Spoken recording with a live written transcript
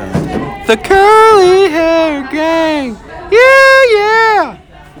the Curly Hair Gang. Yeah.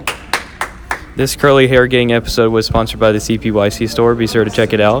 This Curly Hair Gang episode was sponsored by the CPYC store. Be sure to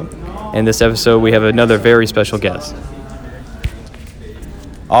check it out. In this episode, we have another very special guest.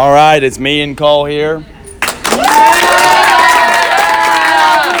 All right, it's me and Cole here.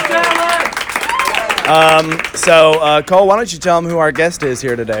 Cole, why don't you tell them who our guest is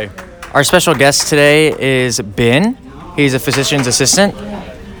here today? Our special guest today is Ben. He's a physician's assistant.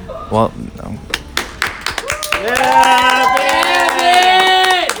 Well,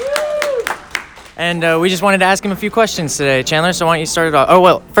 and we just wanted to ask him a few questions today. Chandler, so why don't you start it off? Oh,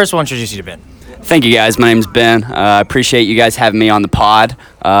 well, first we'll introduce you to Ben. Thank you, guys. My name's Ben. I appreciate you guys having me on the pod.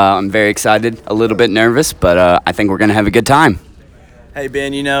 I'm very excited, a little bit nervous, but I think we're going to have a good time. Hey,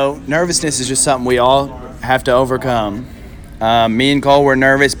 Ben, nervousness is just something we all have to overcome. Me and Cole were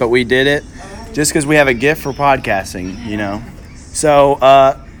nervous, but we did it just because we have a gift for podcasting,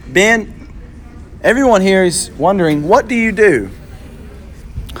 So, Ben, everyone here is wondering, what do you do?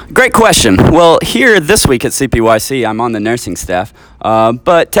 Great question. Well, here this week at CPYC, I'm on the nursing staff,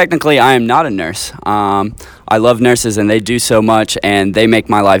 but technically I am not a nurse. I love nurses, and they do so much, and they make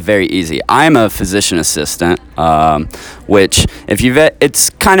my life very easy. I'm a physician assistant, which it's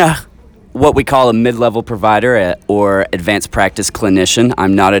kind of what we call a mid-level provider or advanced practice clinician.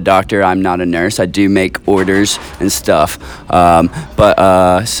 I'm not a doctor. I'm not a nurse. I do make orders and stuff.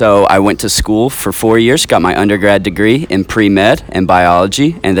 So I went to school for 4 years, got my undergrad degree in pre-med and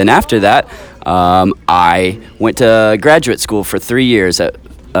biology. And then after that, I went to graduate school for 3 years at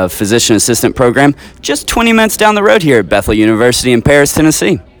a physician assistant program just 20 minutes down the road here at Bethel University in Paris,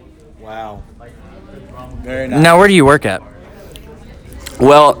 Tennessee. Wow. Very nice. Now, where do you work at?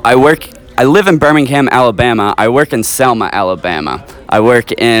 Well, I live in Birmingham, Alabama. I work in Selma, Alabama. I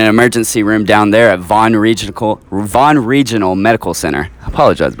work in an emergency room down there at Vaughn Regional Medical Center. I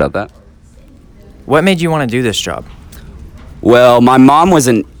apologize about that. What made you want to do this job? Well, my mom was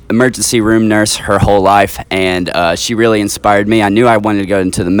an emergency room nurse her whole life, and she really inspired me. I knew I wanted to go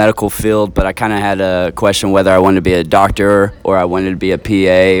into the medical field, but I kind of had a question whether I wanted to be a doctor or I wanted to be a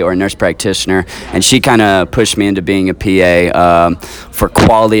PA or a nurse practitioner, and she kind of pushed me into being a PA for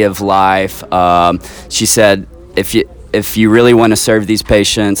quality of life. She said, if you really want to serve these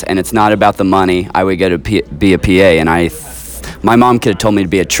patients and it's not about the money, I would go to be a PA, and my mom could have told me to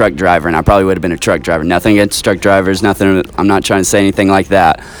be a truck driver, and I probably would have been a truck driver. Nothing against truck drivers, nothing. I'm not trying to say anything like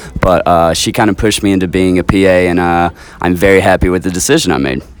that. But she kind of pushed me into being a PA, and I'm very happy with the decision I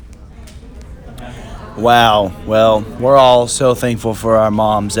made. Wow. Well, we're all so thankful for our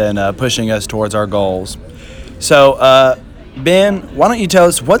moms and pushing us towards our goals. So, Ben, why don't you tell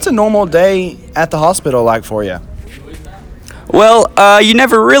us, what's a normal day at the hospital like for you? Well, you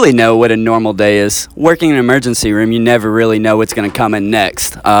never really know what a normal day is. Working in an emergency room, you never really know what's going to come in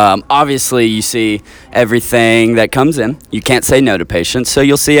next. Obviously, you see everything that comes in. You can't say no to patients, so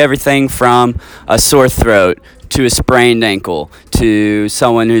you'll see everything from a sore throat to a sprained ankle, to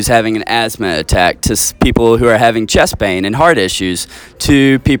someone who's having an asthma attack, to people who are having chest pain and heart issues,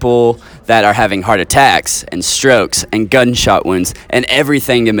 to people that are having heart attacks and strokes and gunshot wounds and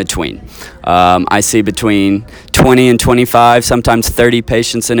everything in between. I see between 20 and 25, sometimes 30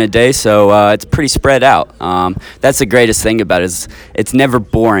 patients in a day, so it's pretty spread out. That's the greatest thing about it, is it's never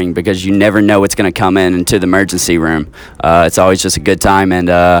boring because you never know what's going to come into the emergency room. It's always just a good time, and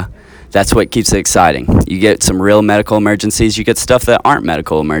that's what keeps it exciting. You get some real medical emergencies, you get stuff that aren't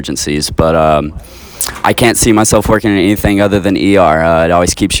medical emergencies, but I can't see myself working in anything other than ER. It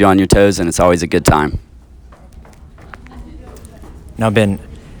always keeps you on your toes, and it's always a good time. Now, Ben,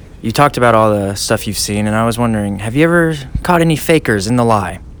 you talked about all the stuff you've seen, and I was wondering, have you ever caught any fakers in the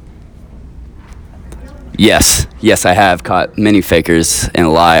lie? Yes, I have caught many fakers in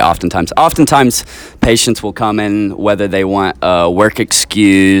a lie oftentimes. Oftentimes, patients will come in whether they want a work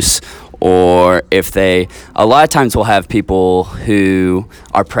excuse or a lot of times we'll have people who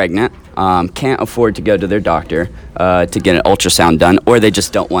are pregnant, can't afford to go to their doctor to get an ultrasound done, or they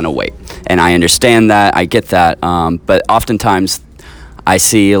just don't want to wait. And I understand that, I get that, but oftentimes I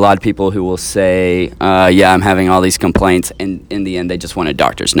see a lot of people who will say, I'm having all these complaints, and in the end they just want a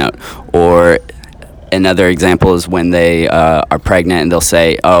doctor's note. Or another example is when they are pregnant and they'll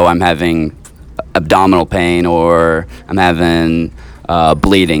say, I'm having abdominal pain, or I'm having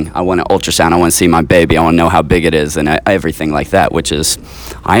bleeding. I want an ultrasound. I want to see my baby. I want to know how big it is, and everything like that, which is,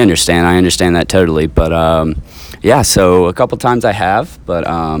 I understand that totally. But so a couple times I have, but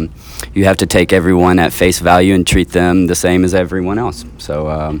you have to take everyone at face value and treat them the same as everyone else.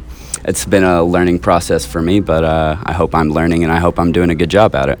 So it's been a learning process for me, but I hope I'm learning, and I hope I'm doing a good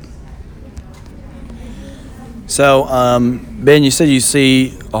job at it. So, Ben, you said you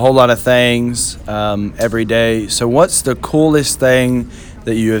see a whole lot of things every day. So, what's the coolest thing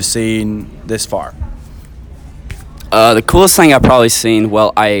that you have seen this far? The coolest thing I've probably seen,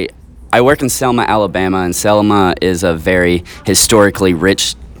 well, I work in Selma, Alabama, and Selma is a very historically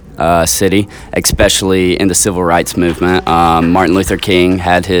rich city, especially in the civil rights movement. Martin Luther King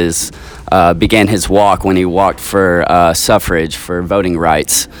had began his walk when he walked for suffrage, for voting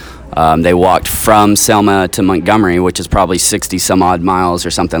rights. They walked from Selma to Montgomery, which is probably 60 some odd miles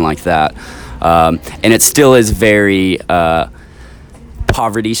or something like that. And it still is very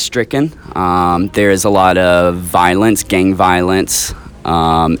poverty stricken. There is a lot of violence, gang violence,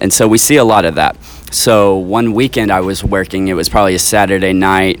 and so we see a lot of that. So one weekend I was working, it was probably a Saturday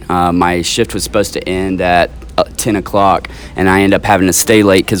night. My shift was supposed to end at 10 o'clock, and I ended up having to stay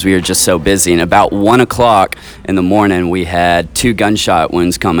late because we were just so busy. And about 1 o'clock in the morning, we had 2 gunshot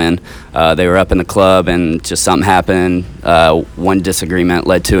wounds come in. They were up in the club, and just something happened. One disagreement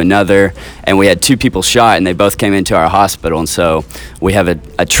led to another, and we had 2 people shot, and they both came into our hospital. And so we have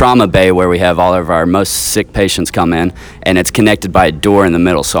a trauma bay where we have all of our most sick patients come in, and it's connected by a door in the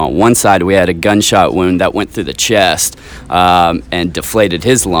middle. So on one side, we had a gunshot wound that went through the chest and deflated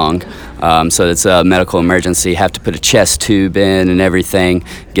his lung. So it's a medical emergency. Have to put a chest tube in and everything,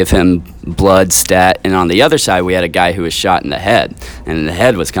 give him blood, stat. And on the other side, we had a guy who was shot in the head, and the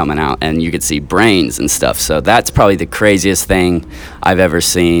head was coming out, and you could see brains and stuff. So that's probably the craziest thing I've ever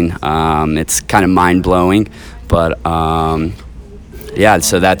seen. It's kind of mind-blowing, but yeah,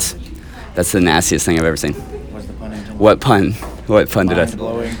 so that's the nastiest thing I've ever seen. What's the pun intended? What pun did I say?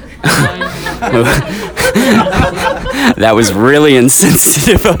 Blowing. That was really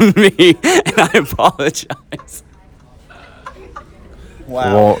insensitive of me, and I apologize.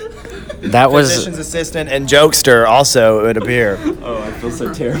 Wow. Well, that was Physician's assistant and jokester also, it would appear. Oh, I feel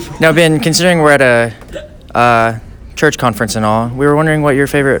so terrible. now, Ben. Considering we're at a church conference and all, we were wondering what your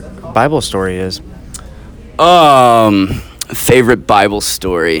favorite Bible story is. Favorite Bible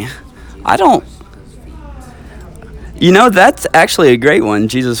story. That's actually a great one,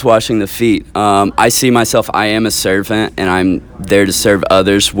 Jesus washing the feet. I see myself, I am a servant, and I'm there to serve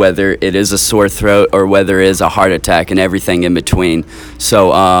others, whether it is a sore throat or whether it is a heart attack and everything in between.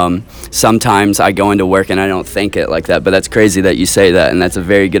 So sometimes I go into work and I don't think it like that, but that's crazy that you say that, and that's a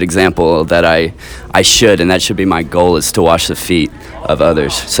very good example that I should, and that should be my goal, is to wash the feet of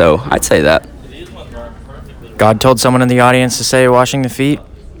others. So I'd say that. God told someone in the audience to say washing the feet,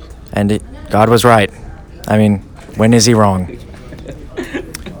 and God was right. I mean, when is he wrong?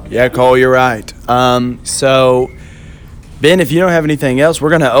 Yeah, Cole, you're right. So, Ben, if you don't have anything else, we're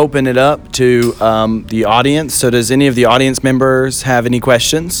going to open it up to the audience. So does any of the audience members have any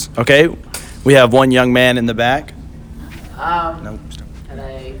questions? Okay, we have one young man in the back. Hello.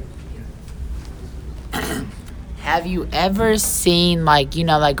 Have you ever seen, like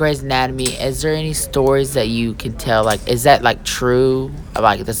Grey's Anatomy? Is there any stories that you can tell, like, is that, like, true,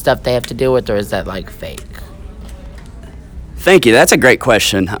 like, the stuff they have to deal with, or is that, like, fake? Thank you. That's a great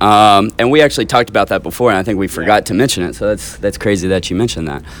question. And we actually talked about that before, and I think we forgot to mention it. So that's crazy that you mentioned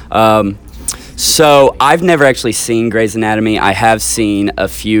that. So I've never actually seen Grey's Anatomy. I have seen a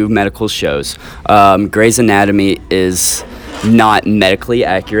few medical shows. Grey's Anatomy is not medically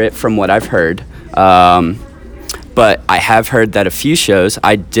accurate from what I've heard. But I have heard that a few shows,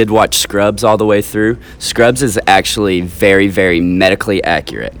 I did watch Scrubs all the way through. Scrubs is actually very, very medically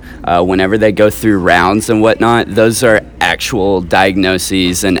accurate. Whenever they go through rounds and whatnot, those are actual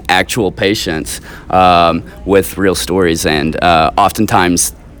diagnoses and actual patients with real stories. And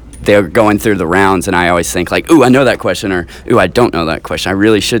oftentimes they're going through the rounds, and I always think, like, ooh, I know that question, or ooh, I don't know that question. I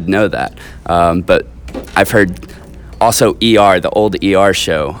really should know that. But I've heard also ER, the old ER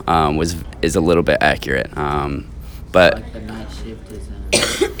show, is a little bit accurate. But Like the night shift is.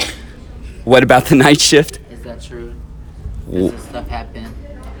 What about the night shift? Is that true? Does this stuff happen?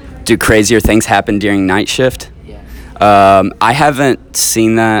 Do crazier things happen during night shift? Yeah. I haven't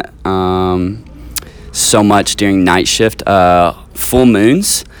seen that so much during night shift. Full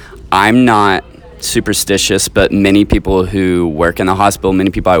moons, I'm not superstitious, but many people who work in the hospital, many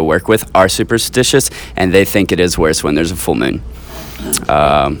people I work with are superstitious, and they think it is worse when there's a full moon.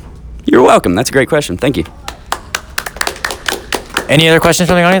 You're welcome. That's a great question. Thank you. Any other questions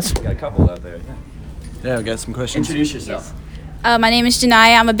from the audience? Got a couple out there. Yeah, we got some questions. Introduce yourself. My name is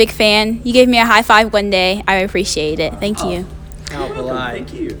Janaya. I'm a big fan. You gave me a high five one day. I appreciate it. Thank you. How polite.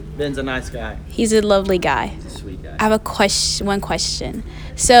 Thank you. Ben's a nice guy. He's a lovely guy. Sweet guy. I have one question.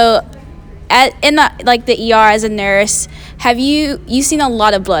 So, in the ER as a nurse, have you seen a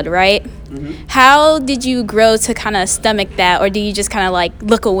lot of blood, right? Mm-hmm. How did you grow to kind of stomach that, or do you just kind of like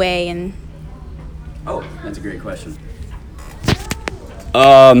look away and? Oh, That's a great question.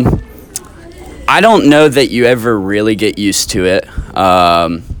 I don't know that you ever really get used to it.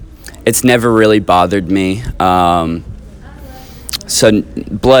 It's never really bothered me. So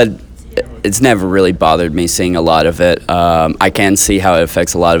blood, it's never really bothered me seeing a lot of it. I can see how it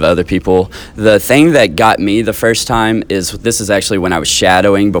affects a lot of other people. The thing that got me the first time this is actually when I was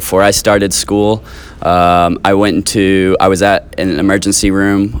shadowing before I started school. I was at an emergency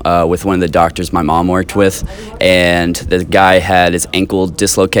room with one of the doctors my mom worked with, and the guy had his ankle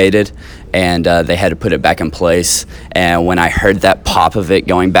dislocated, and they had to put it back in place. And when I heard that pop of it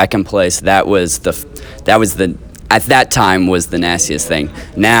going back in place, that was at that time was the nastiest thing.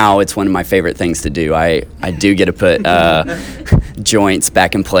 Now it's one of my favorite things to do. I do get to put joints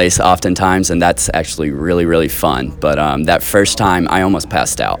back in place oftentimes, and that's actually really, really fun. But that first time, I almost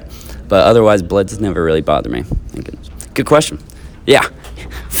passed out. But otherwise, blood does never really bother me. Thank goodness. Good question. Yeah,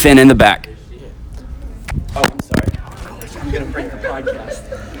 Finn in the back. Oh, I'm sorry. I'm gonna break the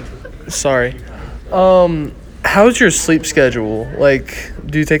podcast. Sorry. How's your sleep schedule? Like,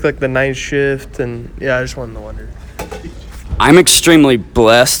 do you take like the night shift? And yeah, I just wanted to wonder. I'm extremely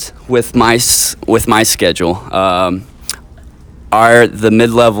blessed with my schedule. The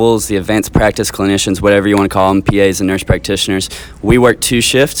mid-levels, the advanced practice clinicians, whatever you want to call them, PAs and nurse practitioners, we work 2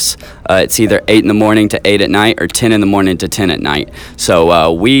 shifts. It's either 8 in the morning to 8 at night or 10 in the morning to 10 at night.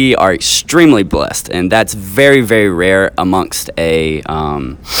 So we are extremely blessed, and that's very, very rare amongst a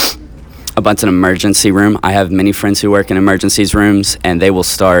bunch of emergency room. I have many friends who work in emergencies rooms, and they will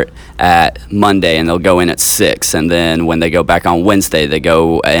start at Monday and they'll go in at 6, and then when they go back on Wednesday they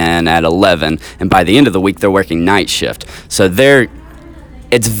go in at 11, and by the end of the week they're working night shift. So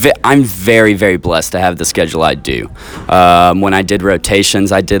I'm very, very blessed to have the schedule I do. When I did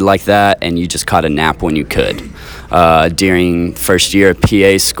rotations, I did like that, and you just caught a nap when you could. During first year of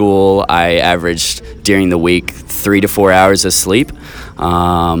PA school, I averaged during the week 3 to 4 hours of sleep,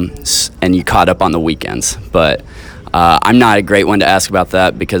 and you caught up on the weekends. But I'm not a great one to ask about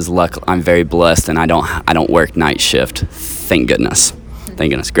that because I'm very blessed, and I don't work night shift. Thank goodness.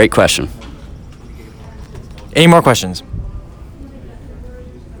 Thank goodness. Great question. Any more questions?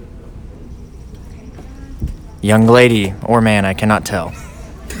 Young lady or man, I cannot tell.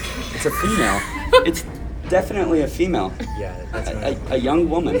 It's a female. It's definitely a female. Yeah, that's right. A young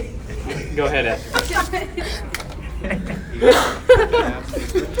woman. Go ahead, Ed.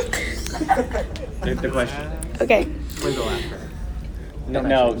 The question. Okay. When's the last one?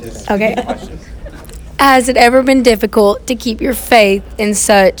 No, just Okay. Has it ever been difficult to keep your faith in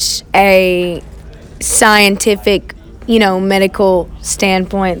such a scientific, medical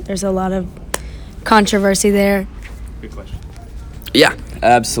standpoint? There's a lot of controversy there. Good question. Yeah,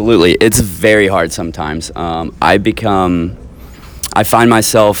 absolutely. It's very hard sometimes. I find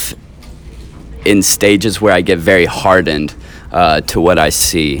myself in stages where I get very hardened to what I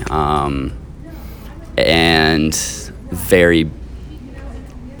see, and very,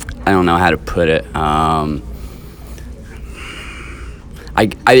 I don't know how to put it.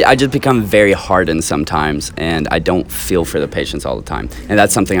 I just become very hardened sometimes, and I don't feel for the patients all the time. And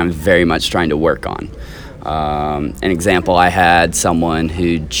that's something I'm very much trying to work on. An example, I had someone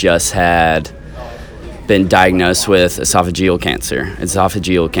who just had been diagnosed with esophageal cancer.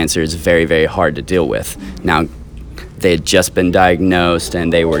 Esophageal cancer is very, very hard to deal with. Now, they had just been diagnosed,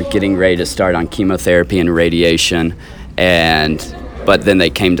 and they were getting ready to start on chemotherapy and radiation, but then they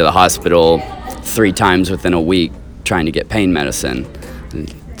came to the hospital 3 times within a week trying to get pain medicine.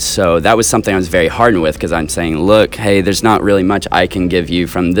 So that was something I was very hardened with, because I'm saying, look, hey, there's not really much I can give you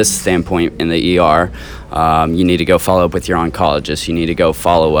from this standpoint in the ER. You need to go follow up with your oncologist. You need to go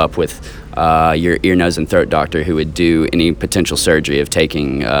follow up with your ear, nose, and throat doctor who would do any potential surgery of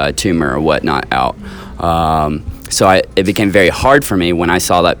taking a tumor or whatnot out. So it became very hard for me when I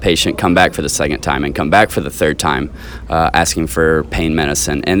saw that patient come back for the second time and come back for the third time asking for pain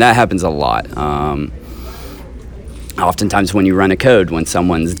medicine. And that happens a lot. Oftentimes when you run a code, when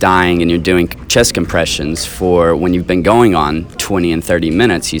someone's dying and you're doing chest compressions for when you've been going on 20 and 30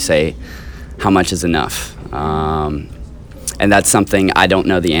 minutes, you say, how much is enough? And that's something I don't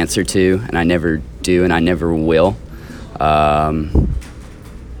know the answer to, and I never do, and I never will.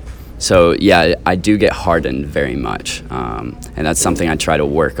 So yeah, I do get hardened very much, and that's something I try to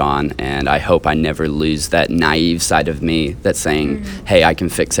work on, and I hope I never lose that naive side of me that's saying, hey, I can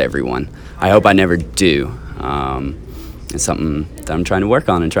fix everyone. I hope I never do. It's something that I'm trying to work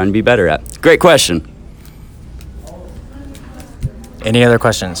on and trying to be better at. Great question. Any other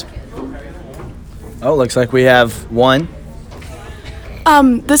questions? Oh, looks like we have one.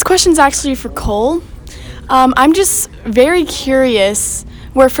 This question's actually for Cole. I'm just very curious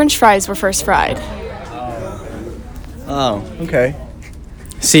where French fries were first fried. Oh, okay.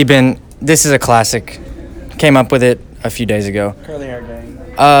 See, Ben, this is a classic. Came up with it a few days ago. Curly hair gang.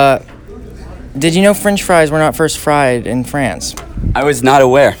 Did you know French fries were not first fried in France? I was not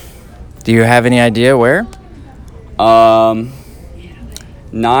aware. Do you have any idea where? Not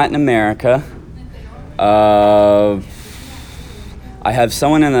in America. I have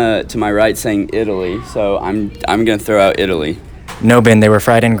someone to my right saying Italy, so I'm gonna throw out Italy. No, Ben, they were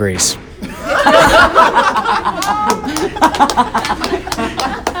fried in Greece.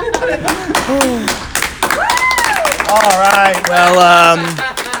 All right. Well,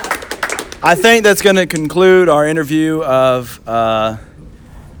 I think that's going to conclude our interview of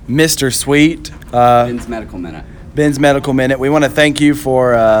Mr. Sweet. Ben's Medical Minute. Ben's Medical Minute. We want to thank you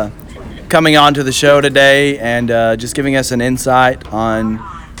for coming on to the show today and just giving us an insight on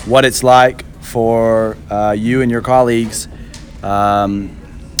what it's like for you and your colleagues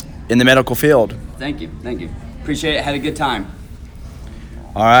in the medical field. Thank you. Appreciate it. Had a good time.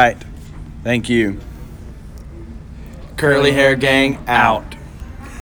 All right. Thank you. Curly Hair Gang out.